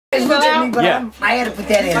Yeah. I had to put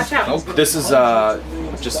that in. Nope. This is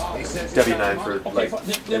just W9 for like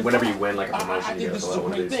whenever you win like a promotion, you get us a little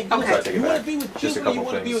one of these. Okay. So I take it back. Just a couple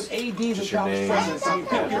things. Just your name,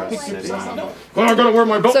 address, city. Well, I gotta wear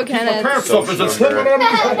my belt So to keep my Kenneth- pants up. Is it slipping?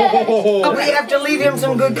 Oh, we have to leave him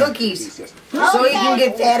some good cookies so he can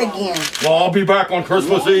get fat again. Well, I'll be back on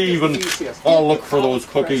Christmas Eve and I'll look for those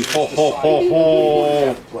cookies. Ho, ho, ho,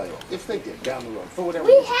 ho. If they get down the road for whatever.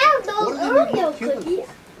 We have those Oreo cookies.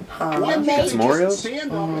 Some Oreos?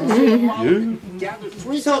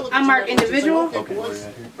 So I'm marked individual. Okay, where are you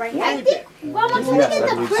at here? Right here. I think, Grandma, can we Yes, get I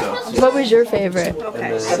the believe so. Christmas? What was your favorite?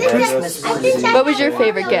 Okay. I think What was your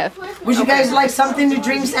favorite gift? Would you guys like something to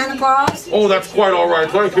dream Santa Claus? Oh, that's quite all right.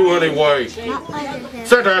 Thank you anyway.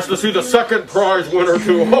 Santa has to see the second prize winner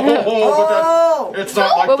too. Ho, ho, ho. Oh! But it's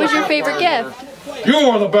not like What was the- your favorite gift? You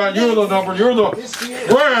are the band. You're the number. You're the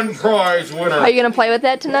grand prize winner. Are you gonna play with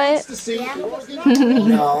that tonight?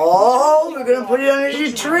 No, we're gonna put it under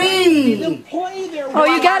the tree. Oh,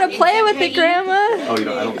 you gotta play with it, Grandma. Oh, you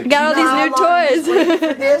don't. I don't You think. got all these new toys.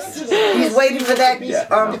 This, he's waiting for that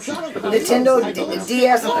Nintendo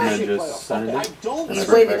DS. And then just send it. He's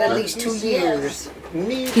waited at least 2 years.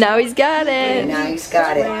 Now he's got it. Now he's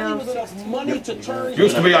got it.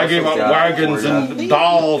 Used to be I gave out wagons and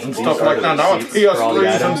dolls and stuff like that. Now it's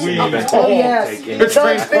PS3s and Wii. Oh, yes. It's So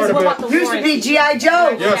changed quite a bit. used to be G.I.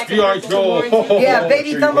 Joe. Yes, G.I. Joe. Ho, ho, Yeah, ho.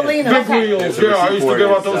 Baby Thumbelina. Big wheels. Yeah, I used to give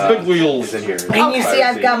out those big wheels. In here. And you see,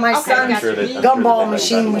 I've got my son's gumball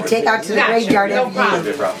machine we take out to the graveyard every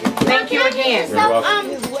year. Thank you again. So,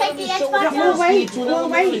 take the Xbox Well, out.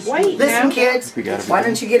 wait. Listen, now. kids, why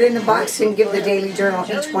don't you get in the box and give the Daily Journal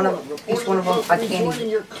each one of them a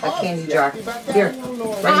candy jar. Here,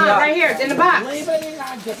 Right here, it's in the box.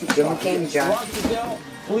 give them a candy jar.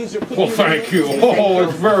 Well, thank you. Oh,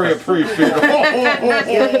 it's very appreciated.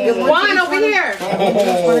 One over here.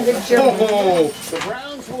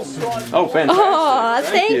 Oh, fantastic. Oh,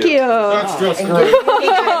 thank you. That's just great.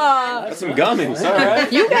 That's some gummies. All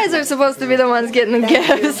right. You guys are supposed to be the ones getting the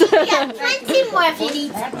gifts. Yeah, plenty more if you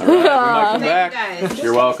need some. We might come back. Guys.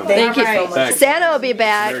 You're welcome. Thank you. Alright. Thanks. Santa will be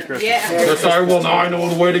back. Merry Christmas. Yeah. Yes, I will. Now I know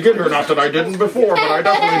the way to get here. Not that I didn't before, but I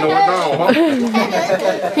definitely know it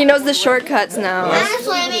now. Huh? He knows the shortcuts now. I'm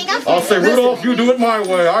swimming. I'll say, Rudolph, you do it my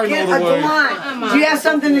way. I know the Come way. on. Do you have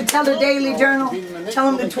something to tell the Daily Journal? Tell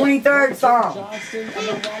them the 23rd Psalm.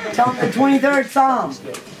 Tell them the 23rd Psalm.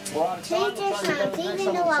 Change your songs,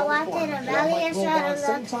 even though I walked in a valley and shadow of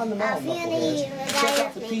death, I'll fear no evil, thy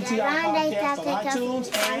refuge. Around thy shall take us from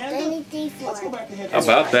eternity forth. How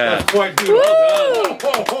about that? Quite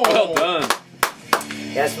beautiful. Well done.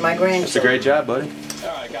 That's my It's a grandson. great job, buddy.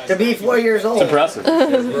 To be 4 years old. It's impressive.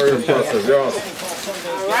 Very impressive, yes.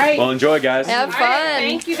 All right. Well, enjoy, guys. Have All right. fun.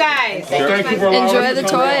 Thank you guys. Thank you for allowing Enjoy us the to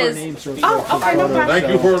come over. toys. Oh, okay, no problem.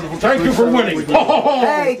 Thank you for winning.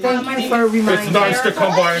 Hey, thank you for reminding me. It's nice to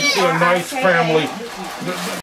come by and see a nice family.